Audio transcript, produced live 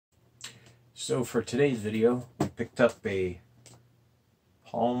So for today's video, we picked up a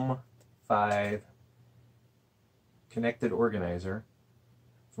Palm V connected organizer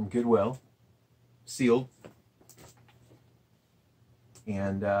from Goodwill, sealed,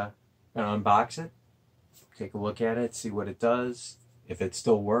 and I'm gonna unbox it, take a look at it, see what it does, if it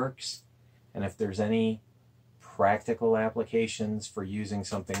still works, and if there's any practical applications for using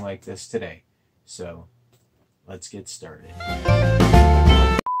something like this today. So let's get started.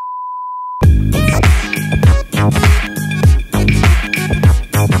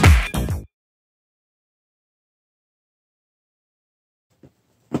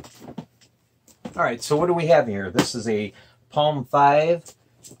 All right, so what do we have here? This is a Palm V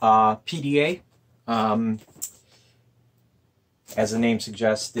PDA. As the name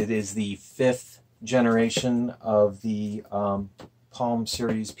suggests, it is the 5th generation of the Palm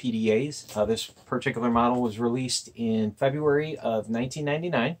series PDAs. This particular model was released in February of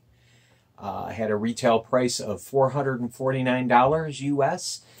 1999. Had a retail price of $449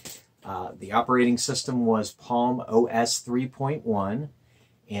 US. The operating system was Palm OS 3.1,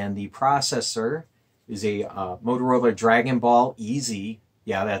 and the processor is a Motorola Dragon Ball EZ.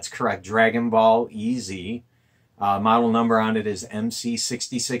 Yeah, that's correct, Dragon Ball EZ. Model number on it is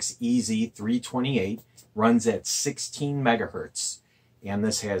MC66EZ328. Runs at 16 megahertz, and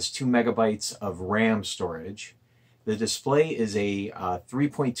this has 2 megabytes of RAM storage. The display is a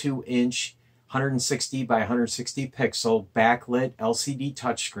 3.2 inch 160 by 160 pixel backlit LCD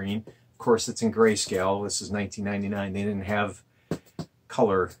touchscreen. Of course, it's in grayscale. This is 1999. They didn't have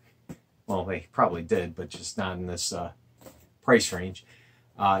color. Well, they probably did, but just not in this price range.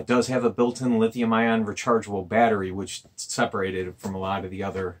 It does have a built-in lithium-ion rechargeable battery, which separated it from a lot of the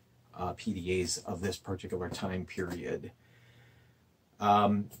other PDAs of this particular time period.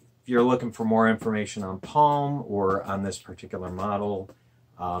 If you're looking for more information on Palm or on this particular model,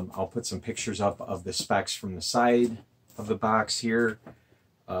 I'll put some pictures up of the specs from the side of the box here,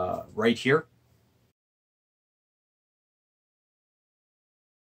 right here.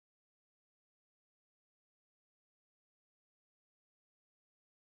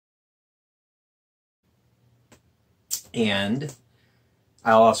 And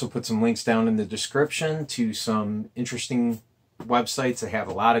I'll also put some links down in the description to some interesting websites that have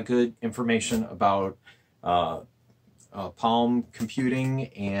a lot of good information about Palm computing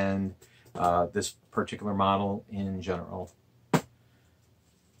and this particular model in general.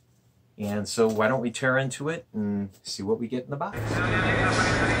 And so why don't we tear into it and see what we get in the box.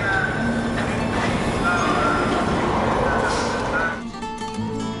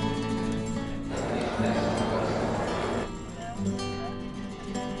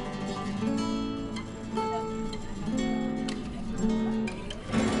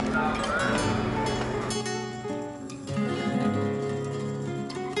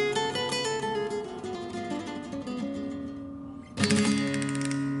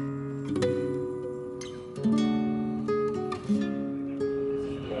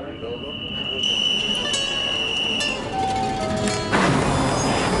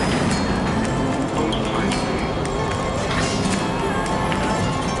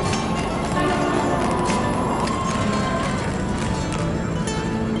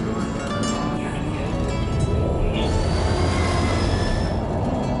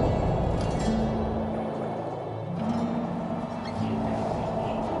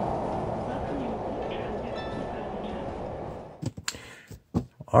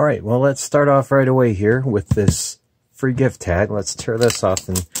 All right, well, let's start off right away here with this free gift tag. Let's tear this off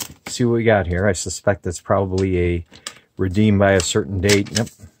and see what we got here. I suspect it's probably a redeem by a certain date. Yep,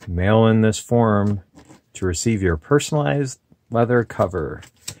 mail in this form to receive your personalized leather cover.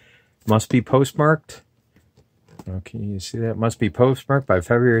 Must be postmarked. Okay, you see that? Must be postmarked by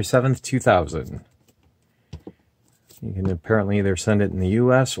February 7th, 2000. You can apparently either send it in the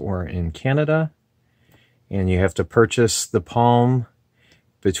US or in Canada. And you have to purchase the Palm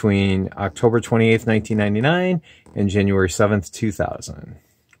between October 28th, 1999 and January 7th, 2000.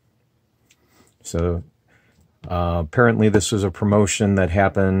 So apparently this was a promotion that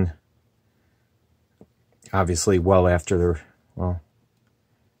happened obviously well after the,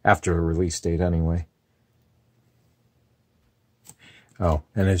 after the release date anyway. Oh,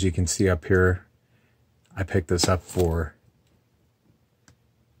 and as you can see up here, I picked this up for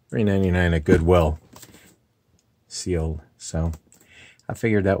 $3.99 at Goodwill, sealed. So I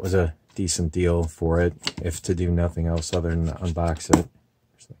figured that was a decent deal for it, if to do nothing else other than unbox it.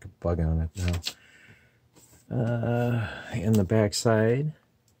 There's like a bug on it now. In the back side,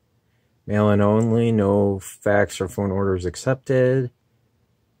 mail-in only, no fax or phone orders accepted.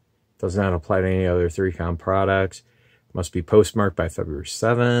 Does not apply to any other 3Com products. Must be postmarked by February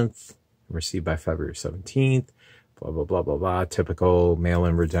 7th. received by February 17th, blah, blah, blah, blah, blah, typical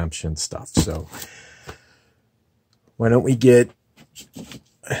mail-in redemption stuff. So why don't we get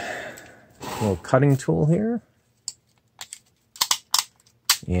a little cutting tool here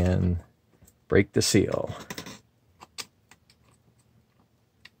and break the seal.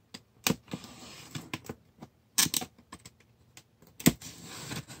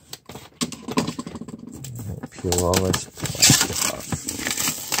 Peel all this plastic off.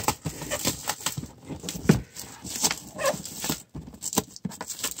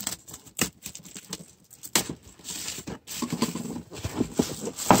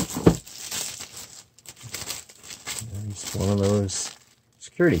 There's one of those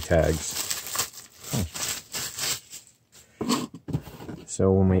security tags.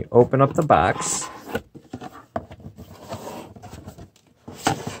 So when we open up the box,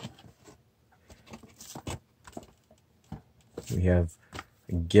 we have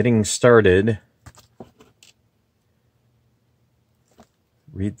getting started.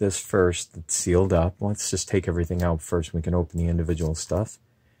 Read this first. It's sealed up. Let's just take everything out first. We can open the individual stuff.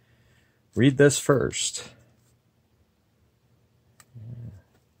 Read this first.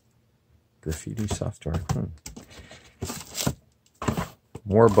 Graffiti software.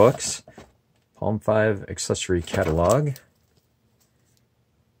 More books. Palm V accessory catalog.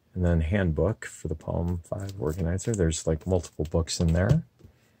 And then handbook for the Palm V organizer. There's like multiple books in there.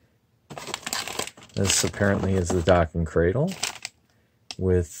 This apparently is the docking cradle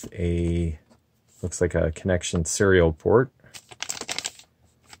with a, looks like a connection serial port.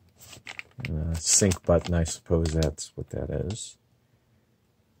 And a sync button, I suppose that's what that is.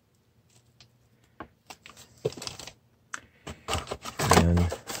 And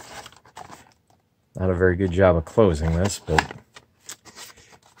not a very good job of closing this, but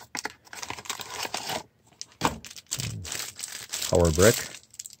power brick.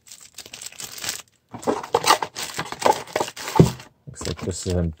 Looks like this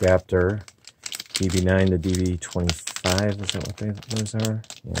is an adapter, DB9 to DB25. Is that what those are?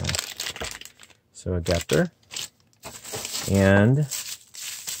 Yeah. So adapter. And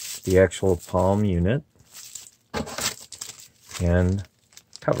the actual Palm unit. And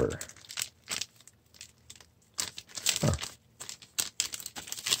cover. Huh.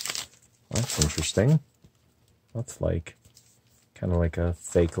 Well, that's interesting. That's like kind of like a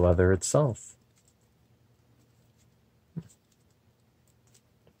fake leather itself.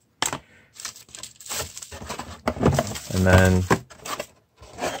 And then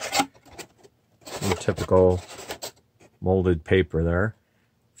your typical molded paper there.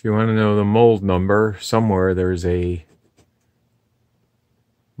 If you want to know the mold number, somewhere there's a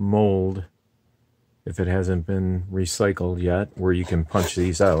mold, if it hasn't been recycled yet, where you can punch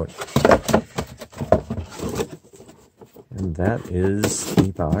these out. And that is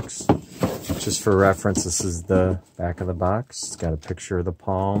the box. Just for reference, this is the back of the box. It's got a picture of the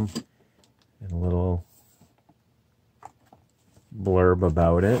palm and a little blurb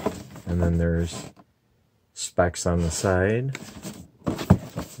about it. And then there's specs on the side.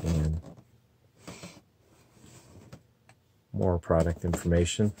 And more product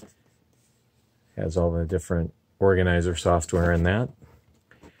information. Has all the different organizer software in that.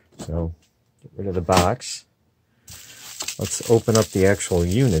 So get rid of the box. Let's open up the actual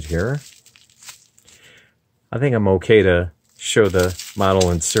unit here. I think I'm okay to show the model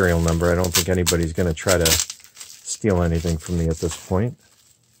and serial number. I don't think anybody's going to try to steal anything from me at this point.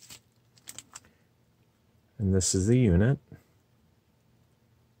 And this is the unit.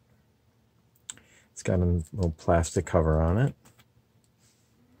 It's got a little plastic cover on it.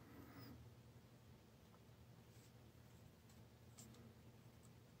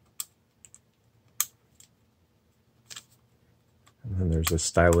 And then there's a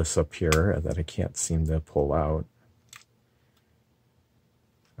stylus up here that I can't seem to pull out.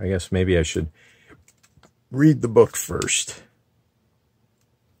 I guess maybe I should read the book first.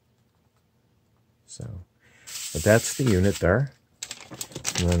 So, but that's the unit there.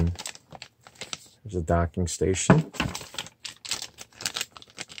 And then there's a docking station.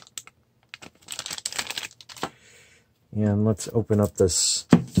 And let's open up this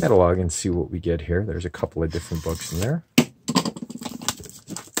catalog and see what we get here. There's a couple of different books in there.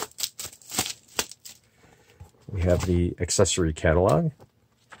 We have the accessory catalog.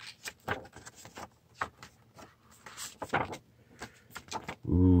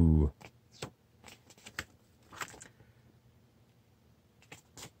 Ooh.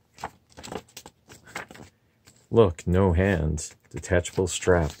 Look, no hands. Detachable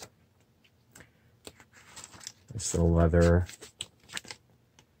strap. Nice little leather.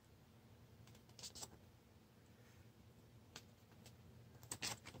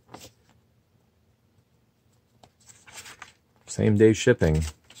 same day shipping.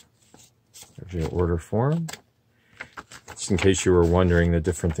 There's your order form. Just in case you were wondering the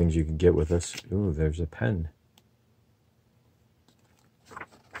different things you can get with this. Ooh, there's a pen.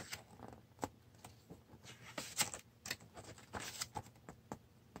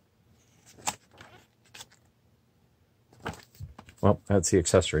 Well, that's the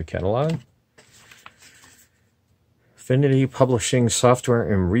accessory catalog. Affinity Publishing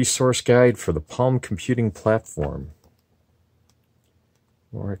Software and Resource Guide for the Palm Computing Platform.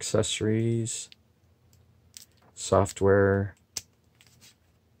 More accessories. Software.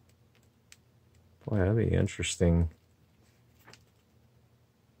 Boy, that'd be interesting.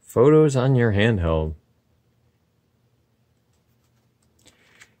 Photos on your handheld.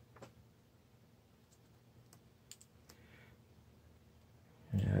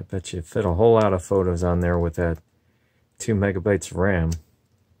 Yeah, I bet you fit a whole lot of photos on there with that 2 megabytes of RAM.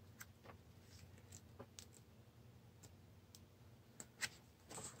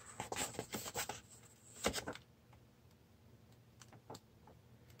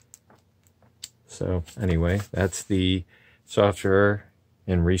 So anyway, that's the software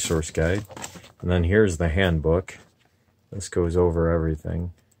and resource guide. And then here's the handbook. This goes over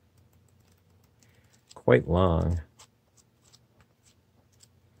everything. Quite long.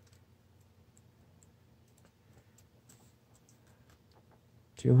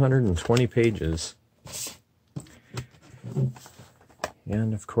 $220 pages.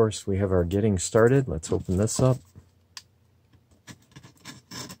 And of course we have our getting started. Let's open this up.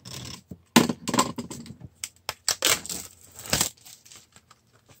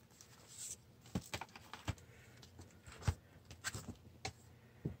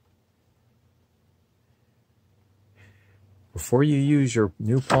 Before you use your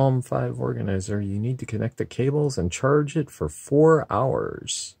new Palm V organizer, you need to connect the cables and charge it for 4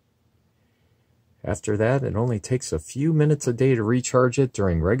 hours. After that, it only takes a few minutes a day to recharge it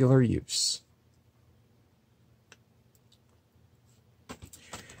during regular use.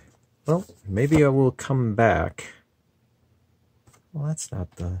 Well, maybe I will come back. Well, that's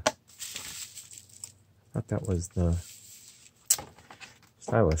not the... I thought that was the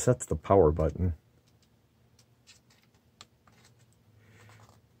stylus. That's the power button.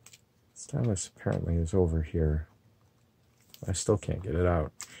 Stylus apparently is over here. I still can't get it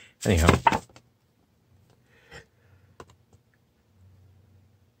out. Anyhow.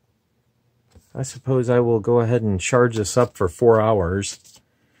 I suppose I will go ahead and charge this up for 4 hours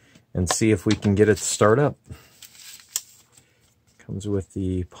and see if we can get it to start up. Comes with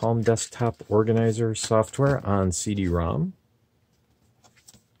the Palm Desktop Organizer software on CD-ROM.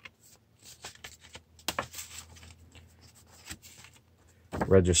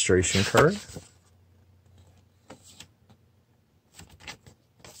 Registration card.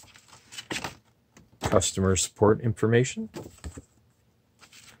 Customer support information.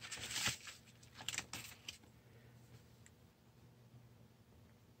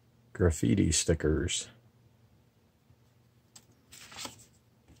 Graffiti stickers.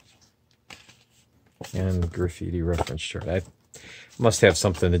 And graffiti reference chart. I must have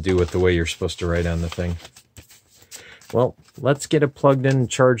something to do with the way you're supposed to write on the thing. Well, let's get it plugged in and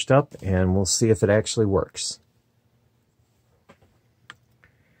charged up, and we'll see if it actually works.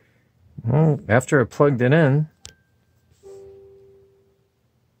 Well, after I plugged it in,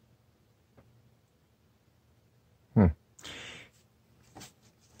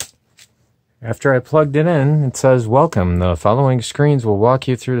 it says, "Welcome. The following screens will walk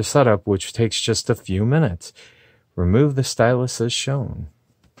you through the setup, which takes just a few minutes. Remove the stylus as shown."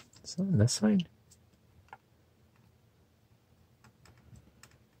 So on this side.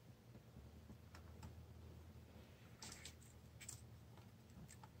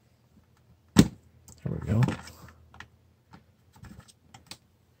 There we go.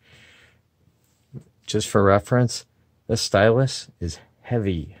 Just for reference, this stylus is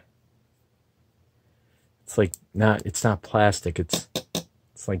heavy. It's like it's not plastic, it's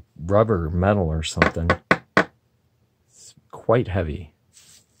like rubber, metal or something. It's quite heavy.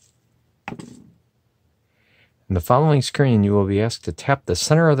 In the following screen, you will be asked to tap the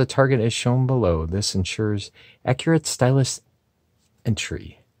center of the target as shown below. This ensures accurate stylus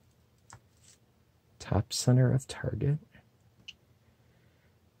entry. Top center of target.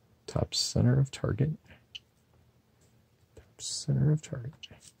 Top center of target. Top center of target.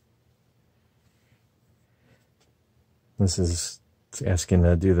 This is asking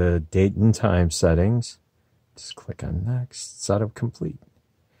to do the date and time settings. Just click on next. Setup complete.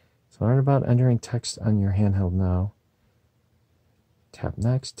 So learn about entering text on your handheld now. Tap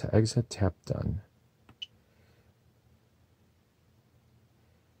next to exit. Tap done.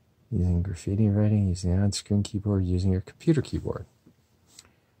 Using graffiti writing, using the on-screen keyboard, using your computer keyboard.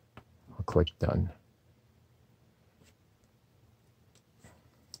 I'll click done.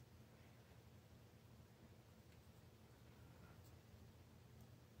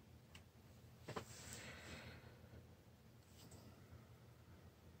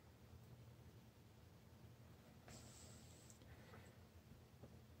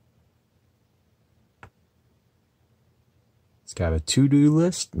 It's got a to-do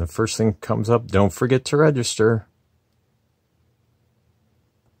list, and the first thing that comes up, don't forget to register.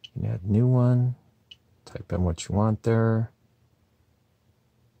 You can add a new one, type in what you want there.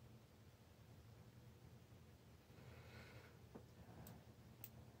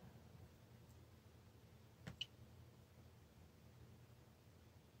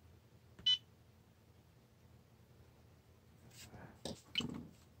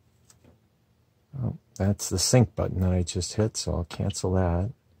 Oh, that's the sync button that I just hit, so I'll cancel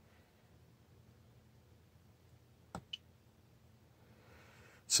that.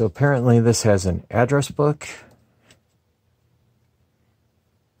 So apparently this has an address book,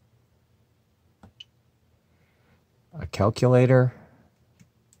 a calculator,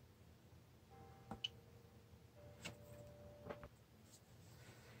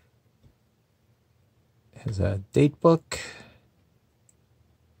 it has a date book.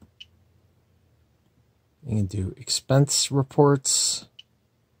 You can do expense reports.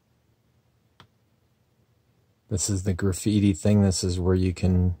 This is the graffiti thing. This is where you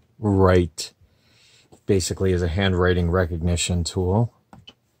can write, basically as a handwriting recognition tool.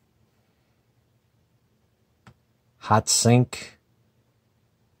 Hot sync,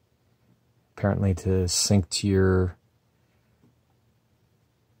 apparently to sync to your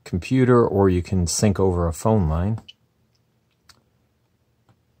computer, or you can sync over a phone line.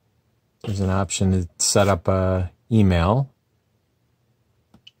 There's an option to set up a email.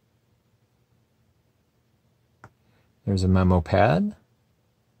 There's a memo pad.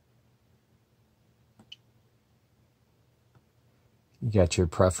 You got your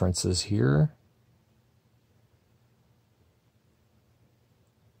preferences here.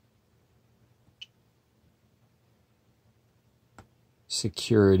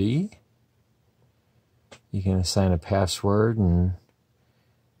 Security. You can assign a password and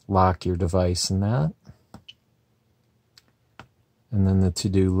lock your device in that. And then the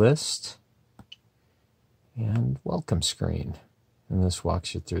to-do list. And welcome screen. And this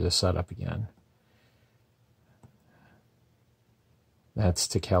walks you through the setup again. That's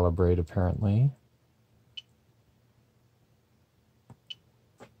to calibrate, apparently.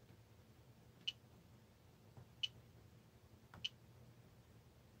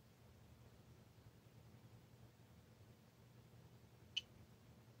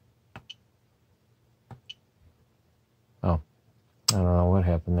 Oh, I don't know what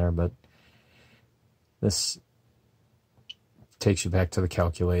happened there, but this takes you back to the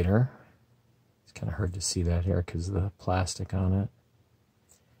calculator. It's kind of hard to see that here because of the plastic on it.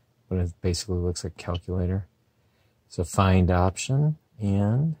 But it basically looks like a calculator. It's a find option,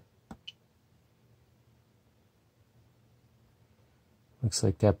 and looks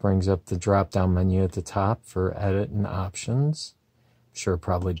like that brings up the drop-down menu at the top for edit and options. I'm sure it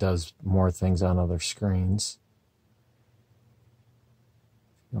probably does more things on other screens.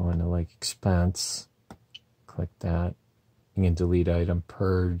 Go into like expense. Click that. You can delete item,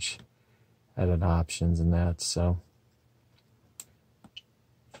 purge, edit options, and that. So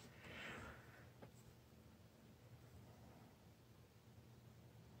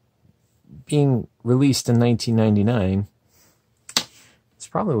being released in 1999, this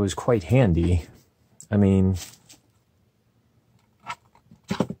probably was quite handy. I mean,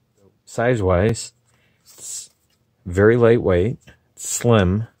 size-wise, it's very lightweight, it's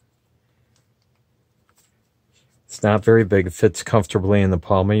slim. It's not very big. It fits comfortably in the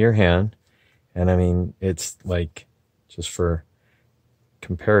palm of your hand. And I mean, it's like, just for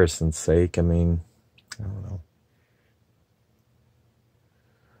comparison's sake, I mean, I don't know.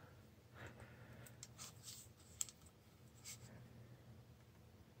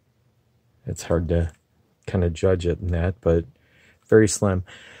 It's hard to kind of judge it in that, but very slim.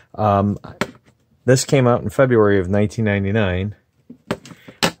 This came out in February of 1999.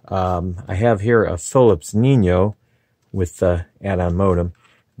 I have here a Philips Nino with the add-on modem.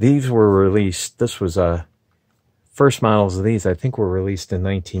 These were released, this was first models of these I think were released in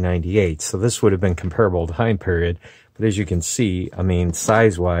 1998, so this would have been comparable time period. But as you can see, I mean,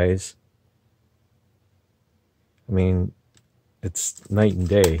 size-wise, I mean, it's night and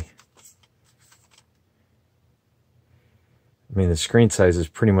day. I mean, the screen size is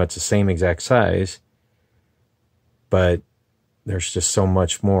pretty much the same exact size, but there's just so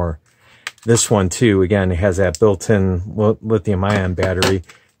much more. This one too, again, it has that built-in lithium-ion battery.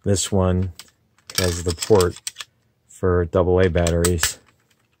 This one has the port for AA batteries.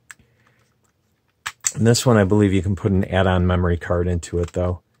 And this one, I believe you can put an add-on memory card into it,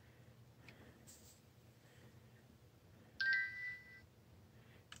 though.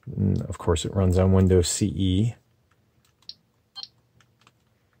 And of course, it runs on Windows CE.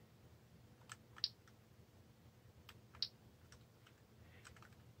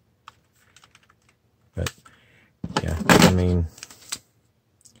 But, yeah, I mean,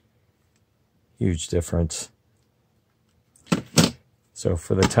 huge difference. So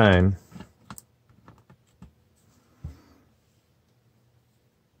for the time,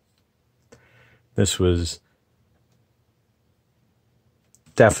 this was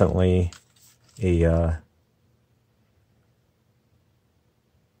definitely a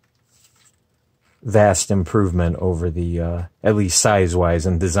vast improvement over the, at least size-wise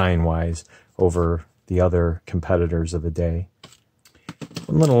and design-wise, over the other competitors of the day.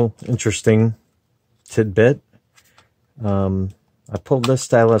 One little interesting tidbit. I pulled this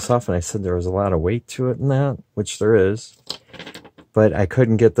stylus off and I said there was a lot of weight to it in that, which there is. But I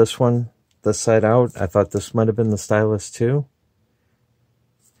couldn't get this one, this side out. I thought this might have been the stylus too.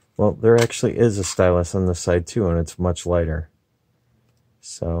 Well, there actually is a stylus on this side too, and it's much lighter.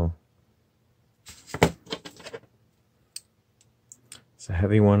 So it's a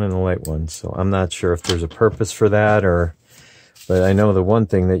heavy one and a light one. So I'm not sure if there's a purpose for that, or, but I know the one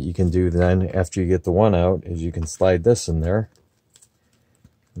thing that you can do then after you get the one out is you can slide this in there.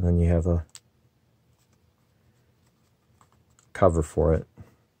 And then you have a cover for it.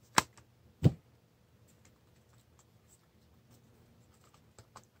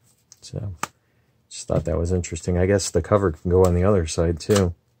 So, just thought that was interesting. I guess the cover can go on the other side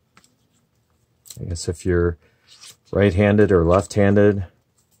too. I guess if you're right-handed or left-handed,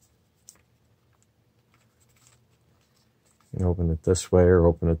 you can open it this way or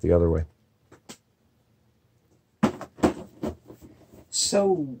open it the other way.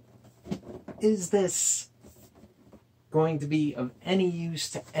 So, is this going to be of any use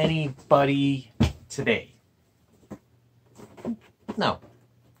to anybody today? No,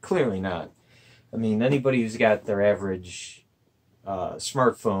 clearly not. I mean, anybody who's got their average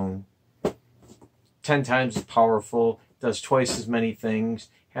smartphone 10 times as powerful, does twice as many things,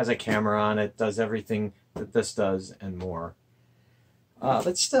 has a camera on it, does everything that this does and more.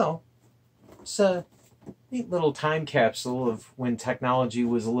 But still, it's a neat little time capsule of when technology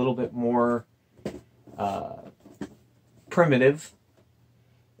was a little bit more primitive.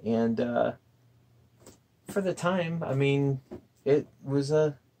 And for the time, I mean, it was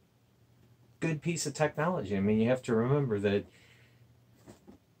a good piece of technology. I mean, you have to remember that,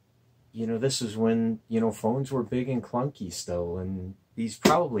 you know, this is when, you know, phones were big and clunky still, and these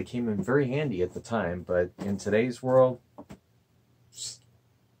probably came in very handy at the time, but in today's world,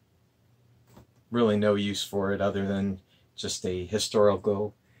 really no use for it other than just a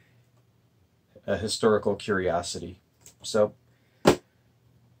historical curiosity. So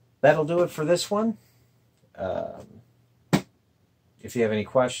that'll do it for this one. If you have any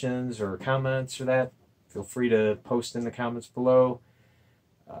questions or comments or that, feel free to post in the comments below.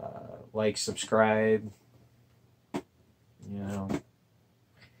 Like, subscribe, you know,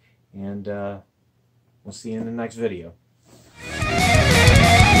 and we'll see you in the next video.